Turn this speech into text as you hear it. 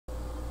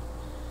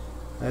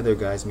Hi there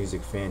guys,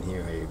 Music Fan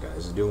here. How you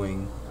guys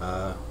doing?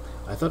 I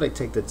thought I'd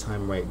take the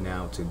time right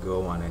now to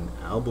go on an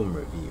album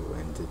review,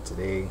 and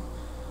today,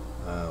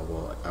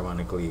 well,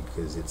 ironically,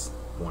 because it's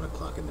 1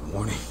 o'clock in the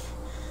morning,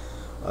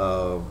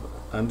 uh,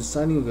 I'm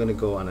deciding we're going to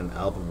go on an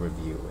album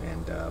review,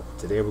 and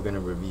today we're going to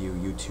review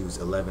U2's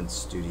 11th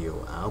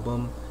studio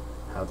album,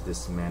 How to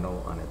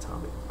Dismantle an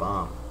Atomic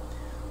Bomb,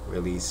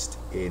 released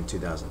in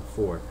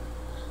 2004.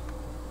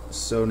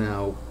 So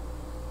now,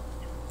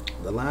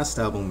 the last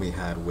album we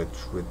had,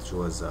 which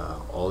was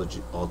All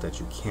That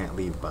You Can't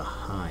Leave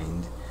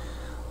Behind,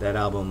 that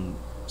album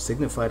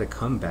signified a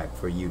comeback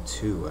for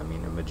U2. I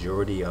mean, a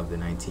majority of the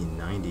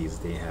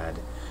 1990s, they had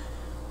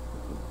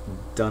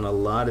done a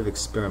lot of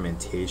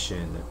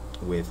experimentation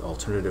with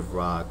alternative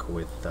rock,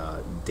 with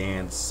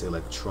dance,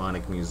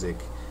 electronic music,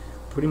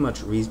 pretty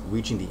much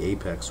reaching the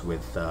apex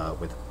with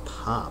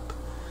pop.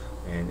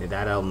 And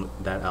that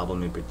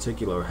album in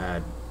particular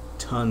had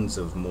tons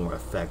of more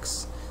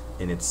effects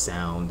in its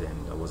sound,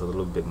 and was a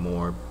little bit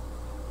more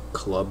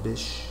club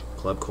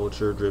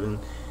culture driven.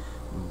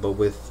 But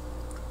with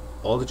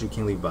All That You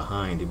Can't Leave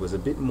Behind, it was a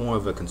bit more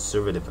of a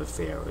conservative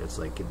affair. It's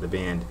like the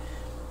band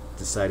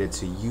decided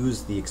to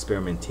use the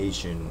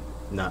experimentation,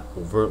 not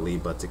overtly,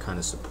 but to kind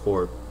of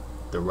support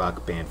the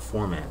rock band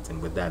format.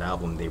 And with that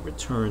album, they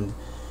returned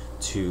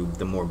to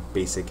the more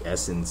basic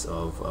essence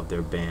of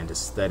their band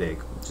aesthetic,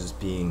 just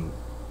being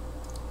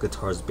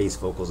guitars, bass,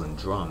 vocals, and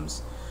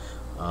drums.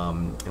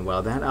 And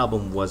while that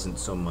album wasn't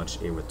so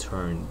much a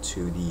return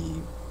to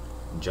the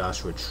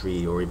Joshua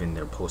Tree or even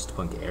their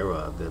post-punk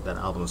era, that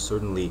album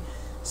certainly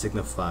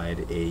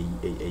signified a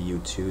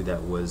U2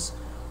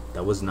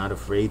 that was not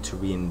afraid to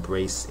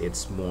re-embrace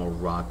its more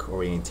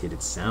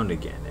rock-orientated sound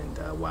again.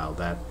 And while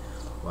that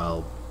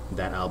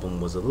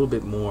album was a little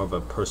bit more of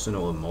a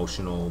personal,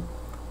 emotional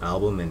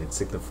album, and it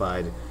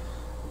signified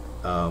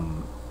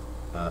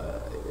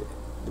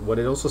what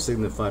it also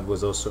signified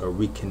was also a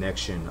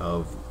reconnection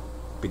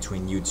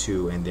between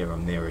U2 and their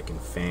American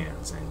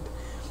fans. And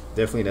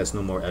definitely that's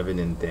no more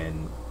evident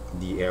than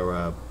the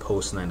era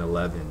post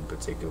 9/11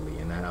 particularly,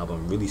 and that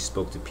album really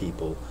spoke to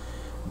people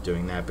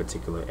during that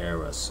particular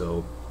era.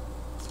 So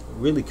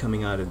really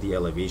coming out of the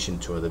Elevation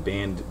tour, the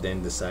band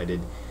then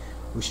decided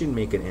we should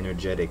make an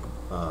energetic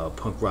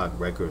punk rock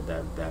record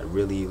that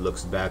really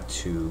looks back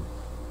to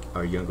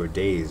our younger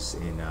days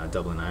in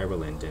Dublin,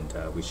 Ireland, and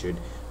we should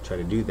try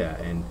to do that.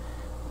 And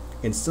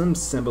in some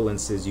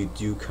semblances, you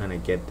do kind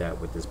of get that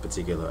with this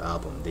particular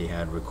album. They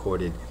had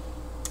recorded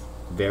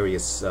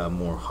various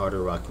more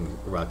harder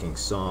rocking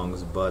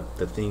songs, but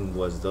the thing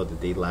was, though,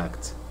 that they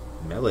lacked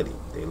melody.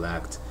 They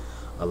lacked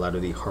a lot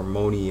of the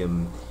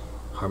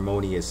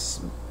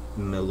harmonious,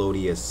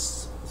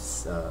 melodious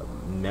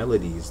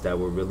melodies that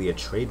were really a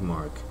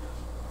trademark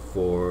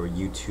for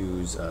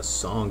U2's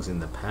songs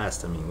in the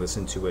past. I mean,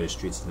 listen to Where the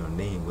Streets Have No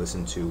Name,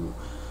 listen to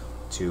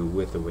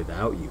With or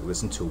Without You,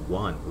 listen to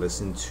One,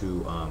 listen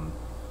to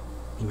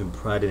even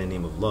Pride in the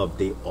Name of Love.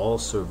 They all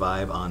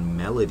survive on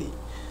melody.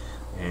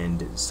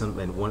 And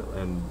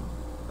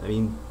I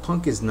mean,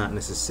 punk is not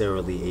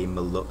necessarily a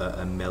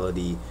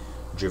melody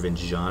driven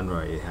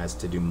genre. It has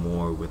to do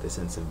more with a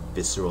sense of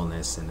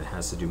visceralness, and it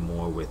has to do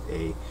more with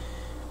a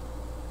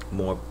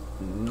more,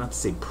 not to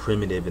say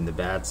primitive in the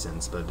bad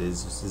sense, but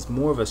is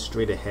more of a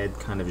straight ahead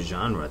kind of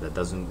genre that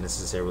doesn't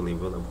necessarily,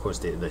 well, of course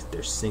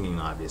they're singing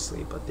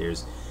obviously, but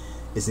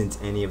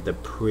isn't any of the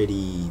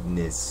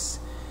prettiness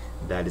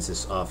that is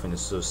just often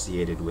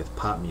associated with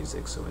pop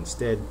music. So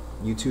instead,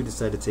 U2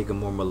 decided to take a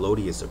more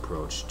melodious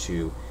approach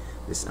to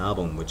this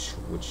album, which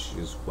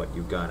is what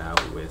you got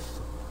out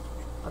with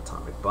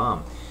Atomic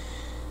Bomb.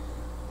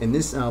 In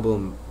this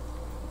album,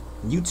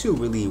 U2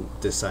 really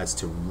decides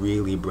to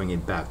really bring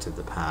it back to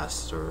the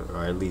past,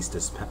 or at least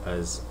as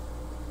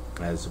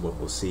what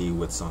we'll see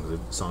with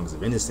Songs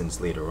of Innocence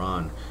later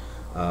on.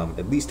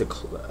 At least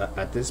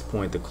at this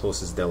point, the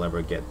closest they'll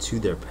ever get to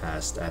their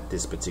past at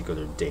this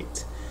particular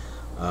date.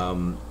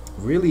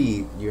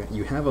 Really,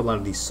 you have a lot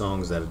of these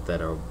songs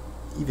that are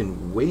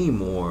even way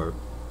more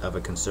of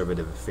a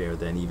conservative affair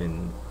than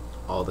even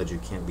All That You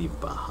Can't Leave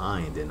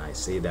Behind. And I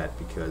say that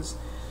because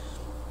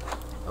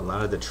a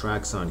lot of the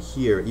tracks on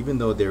here, even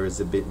though there is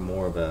a bit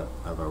more of a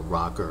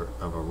rock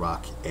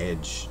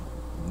edge,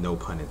 no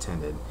pun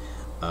intended,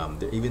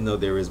 even though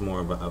there is more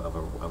of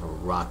a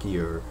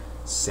rockier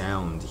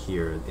sound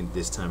here in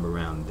this time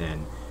around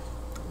than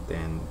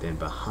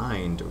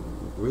Behind,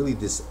 really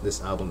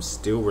this album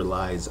still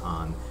relies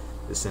on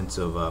the sense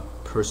of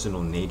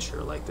personal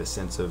nature, like the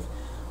sense of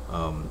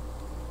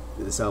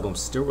this album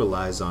still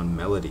relies on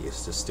melody. It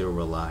still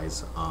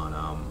relies on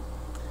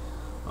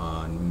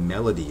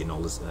melody and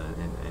all this,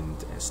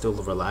 and still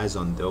relies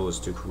on those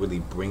to really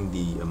bring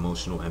the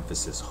emotional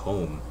emphasis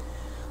home.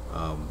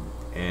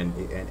 And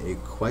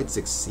it quite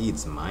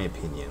succeeds, in my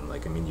opinion.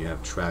 Like, I mean, you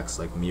have tracks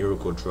like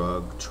Miracle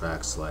Drug,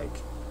 tracks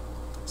like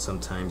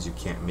Sometimes You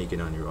Can't Make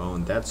It on Your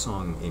Own. That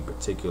song in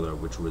particular,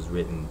 which was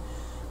written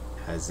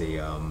as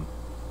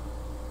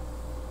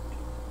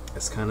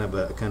as kind of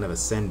a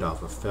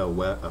send-off,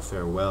 a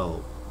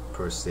farewell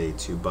per se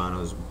to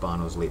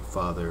Bono's late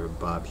father,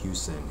 Bob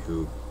Hewson,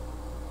 who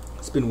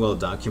it's been well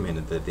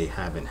documented that they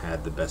haven't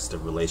had the best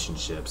of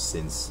relationships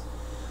since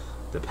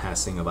the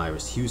passing of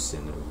Iris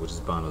Hewson, which is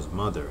Bono's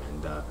mother,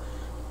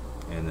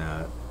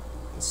 and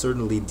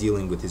certainly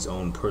dealing with his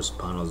own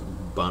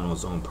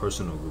Bono's own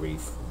personal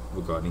grief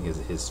regarding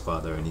his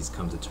father, and he's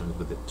come to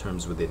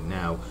terms with it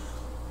now.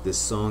 This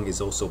song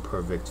is also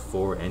perfect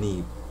for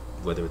any,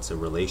 whether it's a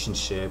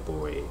relationship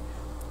or a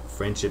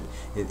friendship.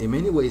 In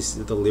many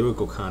ways, the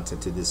lyrical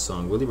content to this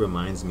song really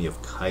reminds me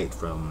of Kite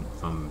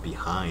from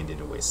Behind in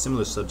a way.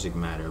 Similar subject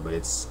matter, but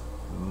it's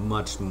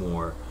much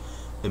more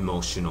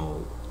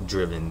emotional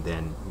driven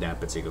than that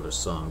particular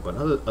song. But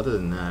other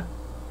than that,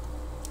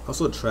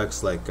 also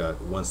tracks like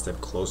One Step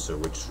Closer,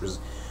 which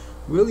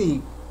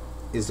really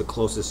is the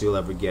closest you'll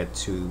ever get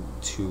to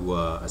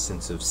a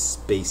sense of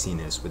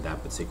spaciness with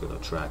that particular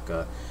track.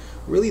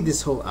 Really,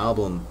 this whole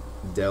album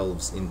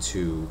delves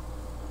into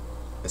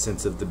a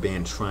sense of the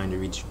band trying to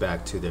reach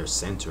back to their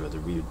center,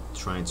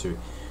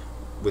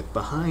 with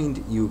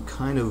Behind, you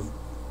kind of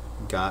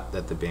got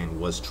that the band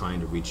was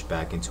trying to reach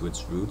back into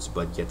its roots,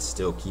 but yet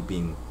still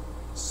keeping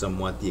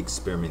somewhat the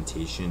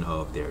experimentation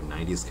of their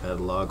 90s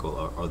catalog,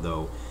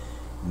 although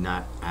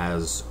not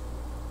as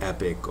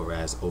epic or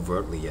as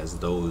overtly as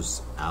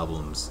those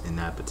albums in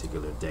that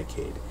particular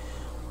decade.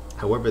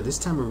 However, this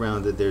time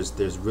around,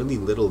 there's really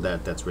little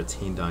that's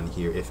retained on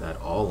here, if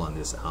at all, on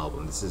this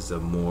album. This is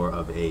more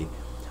of a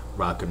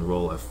rock and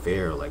roll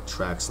affair, like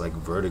tracks like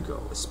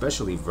Vertigo,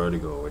 especially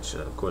Vertigo, which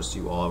of course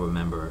you all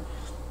remember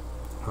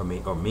or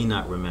may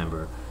not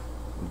remember,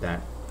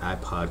 that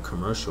iPod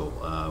commercial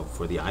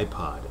for the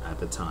iPod at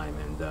the time,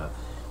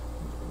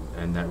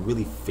 and that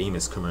really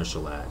famous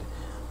commercial ad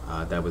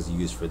that was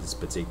used for this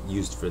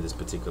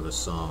particular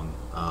song.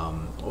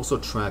 Also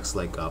tracks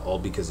like All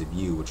Because of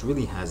You, which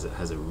really has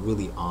a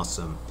really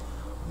awesome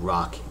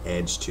rock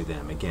edge to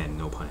them. Again,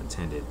 no pun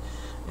intended.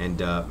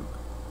 And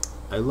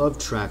I love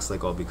tracks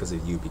like All Because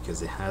of You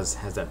because it has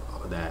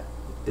that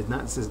it's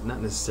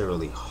not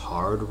necessarily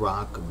hard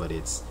rock, but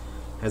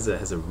has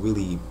a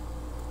really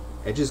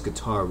Edge's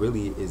guitar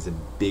really is a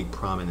big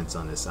prominence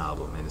on this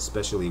album, and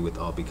especially with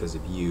All Because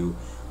of You,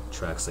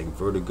 tracks like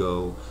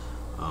Vertigo,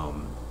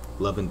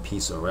 Love and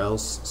Peace or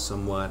Else,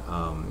 somewhat.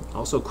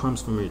 Also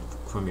Crumbs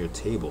from Your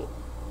Table,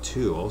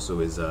 too, also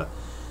is a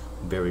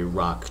very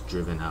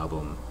rock-driven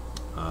album,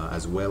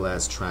 as well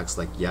as tracks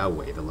like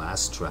Yahweh, the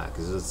last track.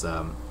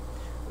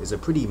 Is a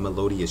pretty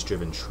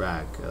melodious-driven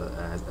track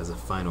as a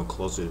final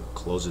closer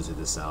to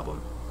this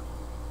album.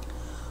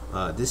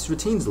 This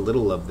retains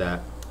little of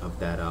that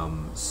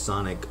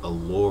sonic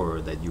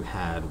allure that you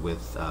had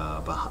with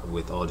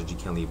All Did You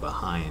Can Leave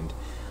Behind.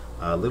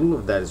 Little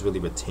of that is really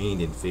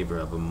retained in favor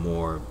of a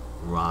more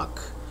rock,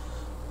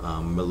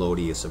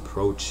 melodious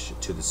approach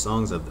to the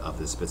songs of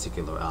this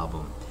particular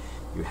album.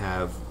 You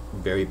have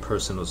very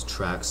personal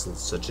tracks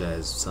such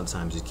as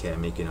Sometimes You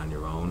Can't Make It on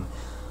Your Own,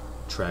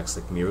 tracks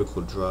like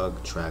Miracle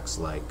Drug, tracks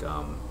like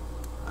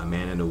A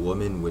Man and a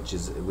Woman, which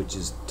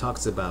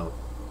talks about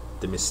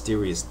the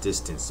mysterious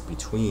distance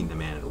between a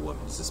man and a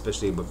woman. It's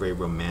especially a very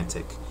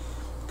romantic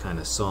kind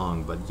of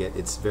song, but yet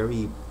it's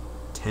very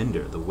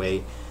tender. The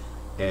way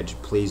Edge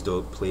plays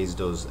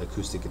those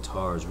acoustic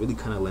guitars really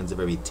kind of lends a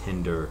very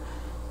tender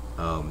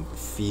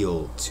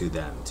feel to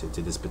them,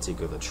 to this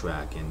particular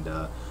track. And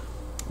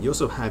you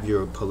also have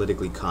your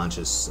politically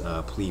conscious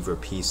plea for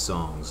peace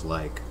songs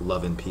like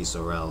Love and Peace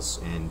or Else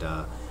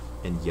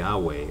and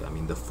Yahweh. I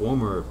mean, the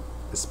former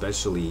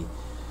especially,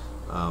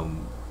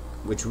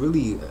 which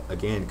really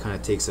again kind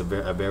of takes a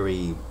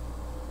very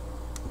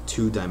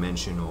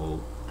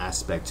two-dimensional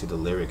aspect to the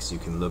lyrics. You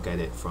can look at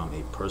it from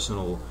a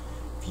personal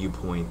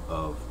viewpoint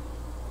of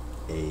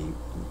a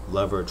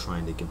lover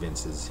trying to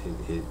convince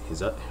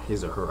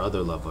his or her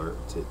other lover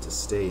to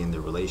stay in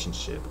the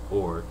relationship,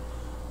 or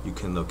you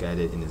can look at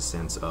it in a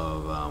sense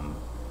of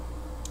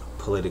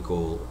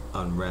political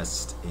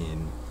unrest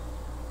in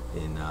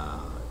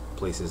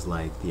places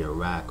like the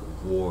Iraq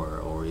War,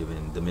 or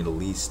even the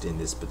Middle East in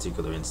this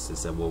particular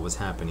instance, that what was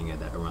happening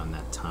around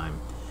that time,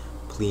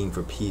 pleading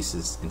for peace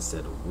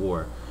instead of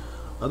war.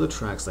 Other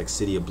tracks like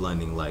City of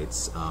Blinding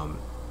Lights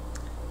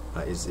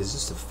is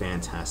just a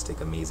fantastic,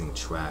 amazing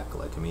track.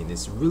 Like, I mean,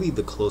 it's really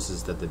the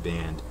closest that the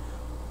band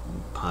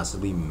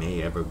possibly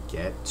may ever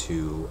get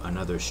to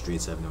another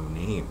Streets Have No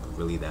Name.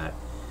 Really, that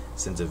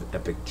sense of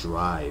epic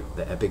drive,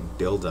 the epic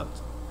build-up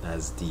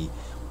as the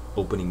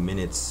opening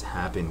minutes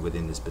happen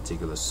within this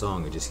particular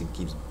song. It just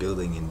keeps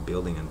building and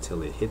building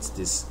until it hits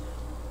this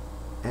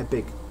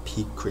epic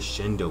peak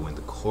crescendo in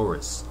the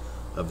chorus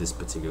of this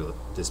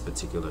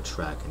particular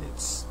track, and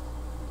it's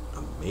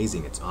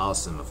amazing. It's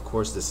awesome. Of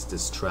course,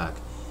 this track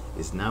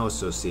is now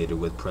associated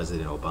with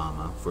President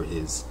Obama for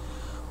his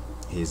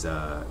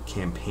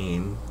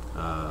campaign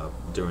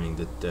during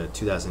the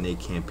 2008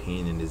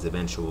 campaign and his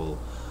eventual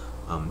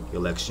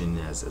election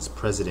as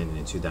president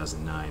in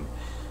 2009.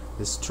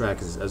 This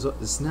track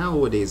is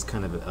nowadays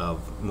kind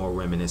of more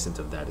reminiscent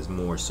of that. Is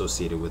more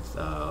associated with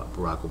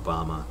Barack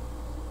Obama,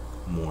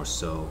 more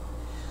so.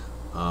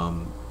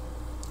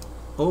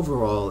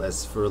 overall,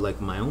 as for like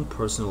my own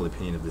personal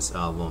opinion of this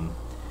album,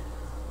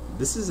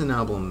 this is an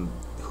album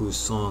whose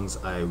songs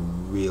I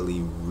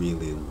really,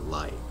 really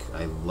like.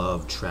 I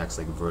love tracks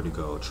like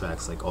Vertigo,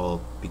 tracks like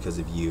All Because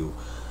of You.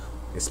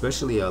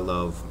 Especially I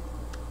love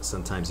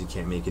Sometimes You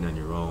Can't Make It on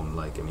Your Own.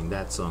 Like, I mean,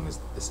 that song is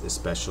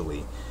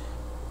especially.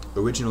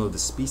 Original of the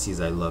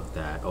Species, I love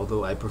that.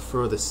 Although I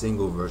prefer the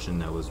single version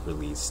that was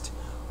released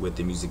with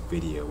the music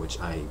video, which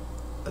I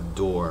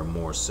adore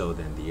more so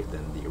than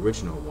the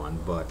original one.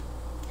 But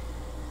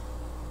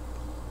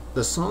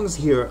the songs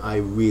here I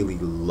really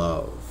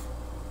love.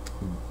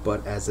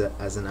 But as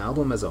an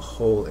album as a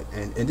whole,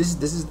 and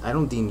this is I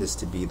don't deem this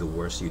to be the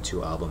worst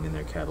U2 album in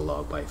their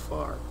catalog by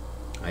far.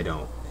 I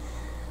don't.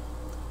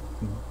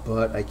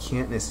 But I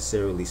can't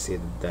necessarily say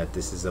that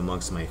this is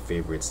amongst my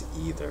favorites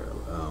either.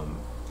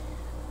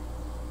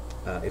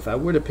 If I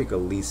were to pick a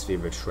least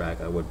favorite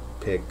track, I would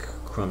pick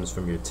Crumbs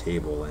from Your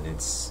Table, and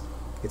it's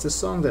a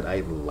song that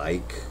I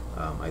like.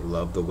 I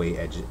love the way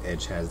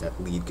Edge has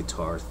that lead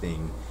guitar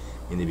thing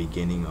in the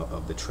beginning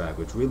of the track,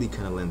 which really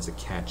kind of lends a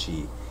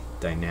catchy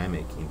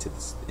dynamic into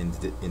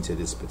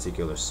this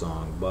particular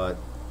song. But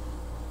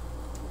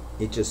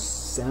it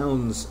just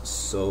sounds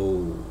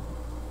so,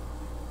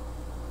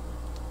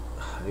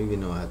 I don't even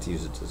know how to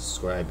use it to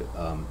describe it.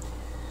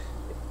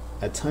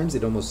 At times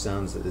it almost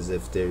sounds as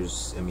if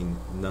there's, I mean,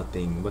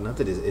 nothing, but not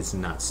that it's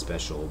not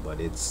special, but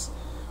it's,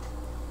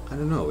 I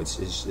don't know,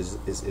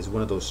 it's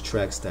one of those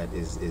tracks that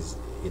is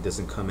it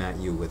doesn't come at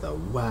you with a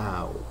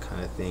wow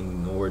kind of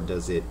thing, nor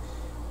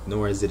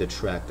is it a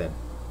track that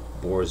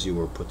bores you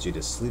or puts you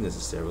to sleep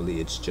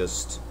necessarily. It's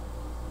just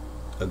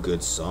a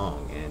good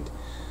song,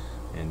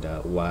 and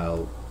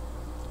while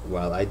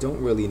I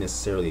don't really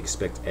necessarily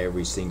expect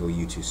every single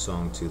U2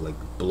 song to like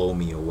blow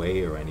me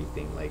away or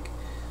anything, like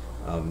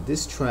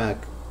this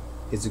track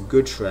is a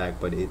good track,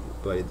 but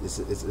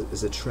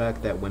it's a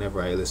track that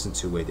whenever I listen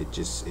to it, it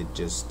just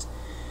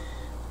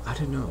I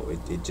don't know,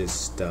 it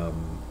just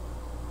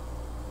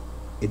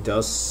it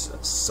does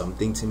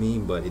something to me,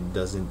 but it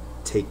doesn't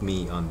take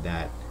me on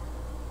that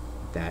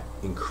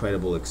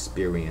incredible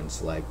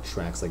experience like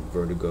tracks like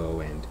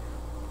Vertigo and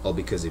All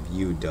Because of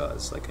You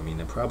does. Like, I mean,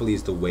 it probably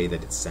is the way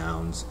that it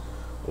sounds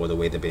or the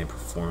way the band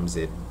performs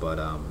it, but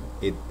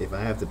if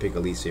I have to pick a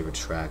least favorite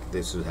track,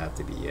 this would have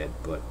to be it.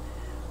 But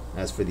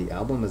as for the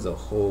album as a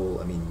whole,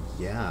 I mean,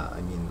 yeah,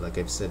 I mean, like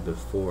I've said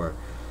before,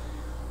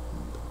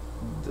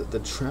 the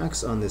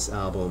tracks on this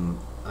album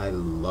I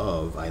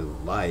love, I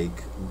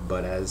like,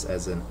 but as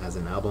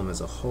an album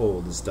as a whole,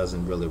 this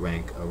doesn't really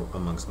rank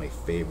amongst my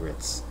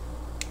favorites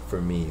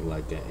for me.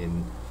 Like,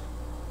 and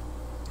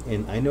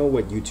I know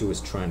what U2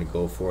 was trying to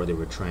go for. They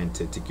were trying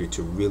to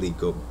really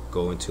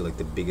go into like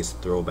the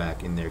biggest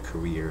throwback in their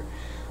career.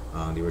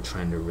 They were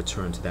trying to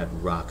return to that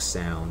rock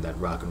sound, that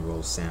rock and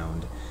roll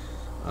sound.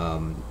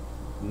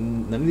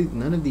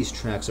 None of these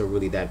tracks are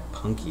really that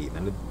punky.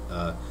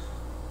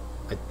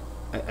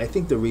 I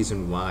think the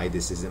reason why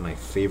this isn't my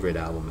favorite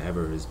album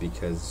ever is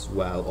because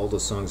while all the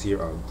songs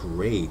here are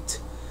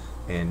great,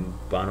 and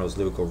Bono's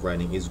lyrical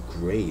writing is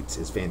great,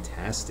 is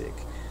fantastic,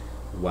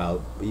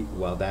 while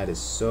that is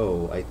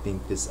so, I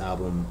think this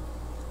album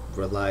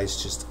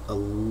relies just a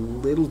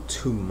little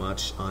too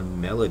much on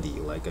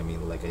melody. Like, I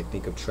mean, like I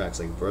think of tracks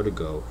like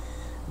Vertigo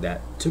that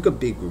took a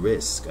big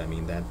risk. I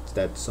mean,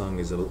 that song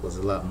was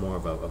a lot more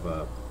of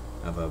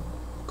a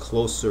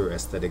closer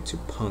aesthetic to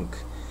punk.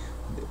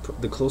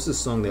 The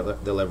closest song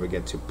they'll ever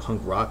get to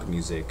punk rock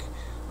music,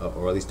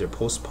 or at least their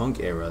post-punk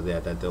era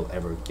that they'll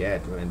ever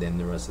get. And then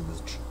the rest of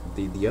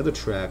the other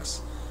tracks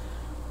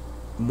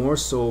more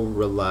so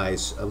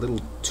relies a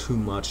little too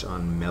much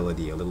on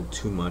melody, a little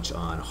too much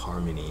on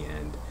harmony,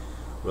 and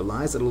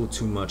relies a little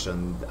too much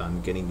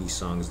on getting these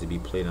songs to be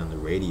played on the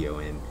radio.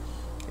 And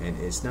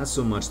it's not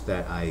so much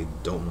that I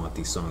don't want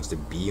these songs to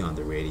be on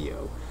the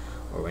radio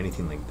or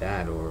anything like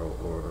that, or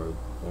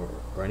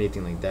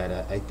anything like that.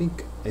 I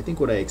think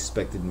what I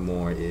expected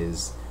more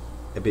is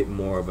a bit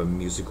more of a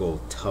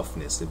musical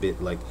toughness, a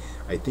bit like,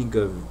 I think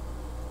of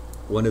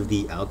one of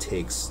the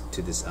outtakes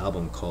to this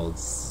album called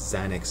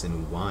Xanax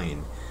and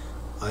Wine.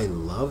 I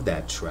love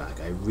that track,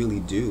 I really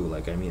do.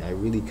 Like, I mean, I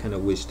really kind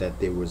of wish that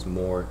there was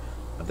more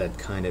of that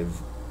kind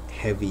of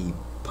heavy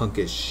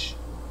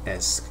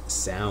punkish-esque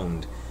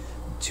sound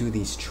to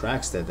these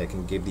tracks that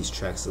can give these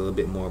tracks a little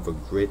bit more of a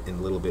grit and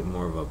a little bit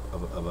more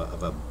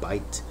of a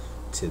bite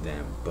to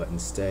them. But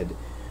instead,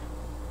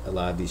 a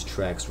lot of these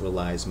tracks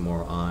relies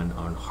more on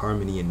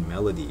harmony and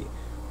melody,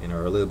 and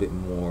are a little bit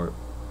more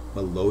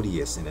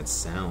melodious in its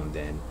sound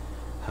than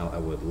how I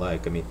would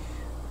like. I mean,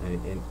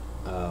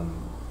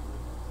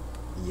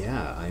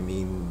 yeah, I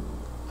mean,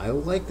 I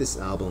like this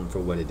album for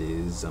what it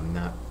is. I'm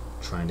not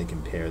trying to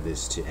compare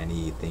this to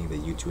anything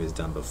that U2 has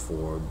done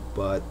before,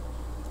 but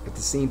at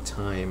the same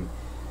time,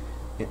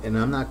 and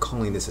I'm not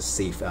calling this a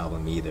safe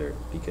album either,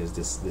 because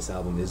this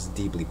album is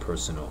deeply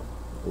personal,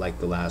 like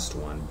the last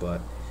one.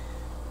 But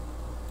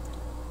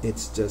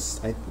it's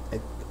just, I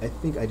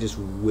think I just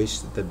wish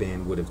that the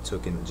band would have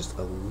taken just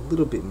a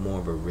little bit more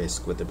of a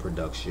risk with the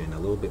production, a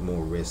little bit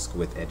more risk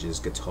with Edge's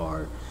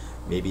guitar,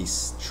 maybe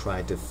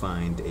try to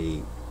find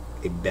a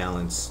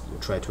balance,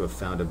 try to have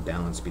found a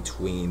balance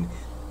between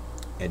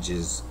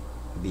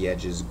the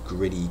Edge's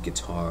gritty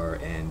guitar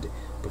and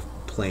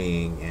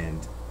playing,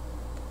 and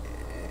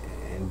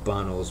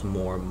Bono's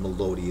more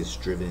melodious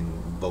driven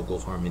vocal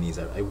harmonies.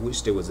 I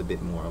wish there was a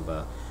bit more of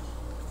a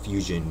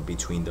fusion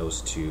between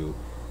those two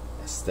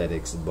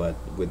aesthetics, but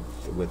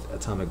with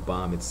Atomic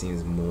Bomb it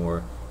seems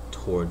more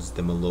towards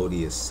the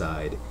melodious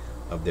side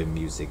of their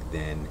music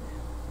than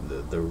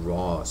the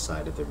raw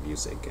side of their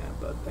music.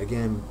 But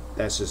again,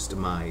 that's just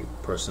my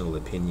personal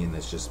opinion,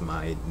 that's just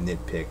my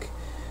nitpick,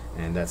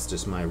 and that's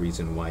just my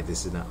reason why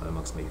this is not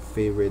amongst my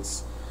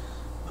favorites.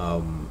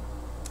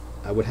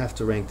 I would have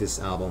to rank this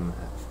album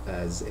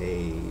as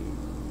I'd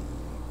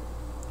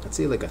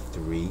say like a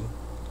 3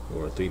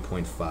 or a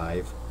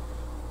 3.5,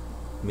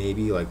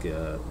 maybe like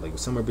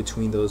somewhere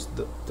between those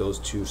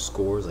two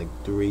scores, like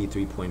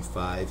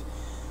 3.5.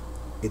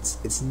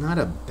 It's not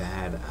a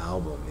bad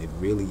album. It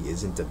really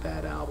isn't a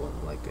bad album.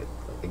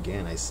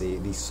 Again, I say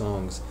these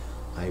songs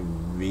I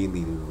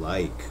really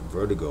like.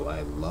 Vertigo,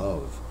 I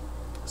love.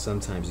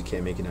 Sometimes You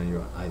Can't Make It on Your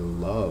Own, I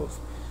love.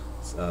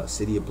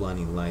 City of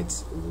Blinding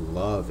Lights,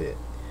 love it.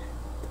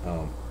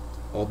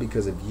 All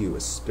Because of You,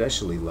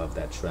 especially love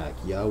that track.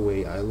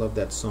 Yahweh, I love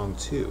that song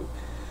too.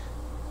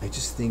 I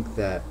just think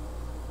that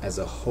as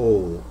a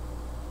whole,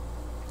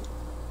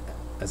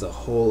 as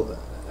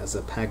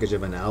a package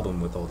of an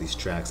album with all these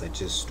tracks, I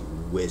just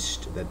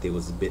wished that there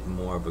was a bit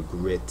more of a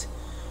grit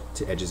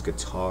to Edge's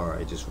guitar.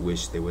 I just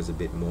wish there was a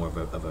bit more of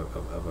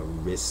a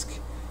risk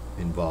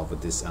involved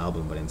with this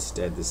album, but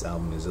instead this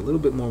album is a little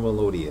bit more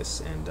melodious,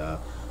 and I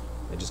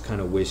just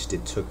kind of wished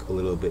it took a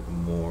little bit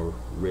more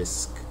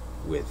risk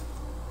with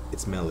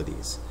its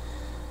melodies.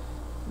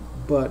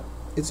 But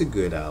it's a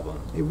good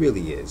album. It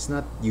really is. It's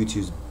not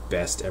U2's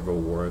best ever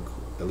work,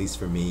 at least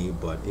for me,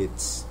 but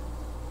it's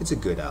a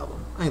good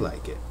album. I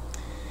like it.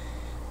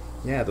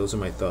 Yeah, those are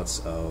my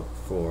thoughts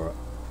for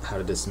How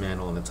to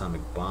Dismantle an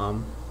Atomic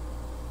Bomb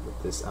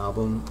with this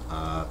album.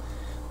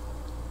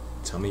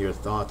 Tell me your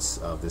thoughts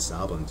of this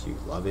album. Do you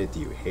love it? Do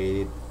you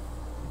hate it?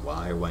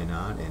 Why or why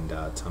not? And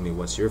tell me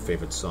what's your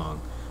favorite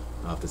song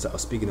of this.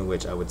 Speaking of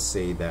which, I would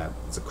say that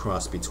it's a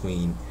cross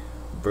between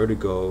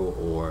Vertigo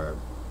or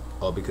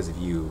All Because of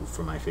You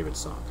for my favorite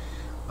song.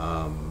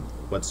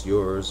 What's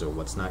yours or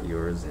what's not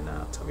yours? And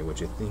tell me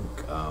what you think.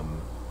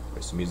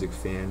 As a music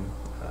fan,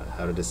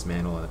 How to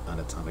Dismantle an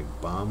Atomic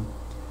Bomb,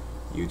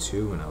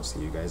 U2, and I'll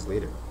see you guys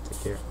later. Take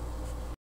care.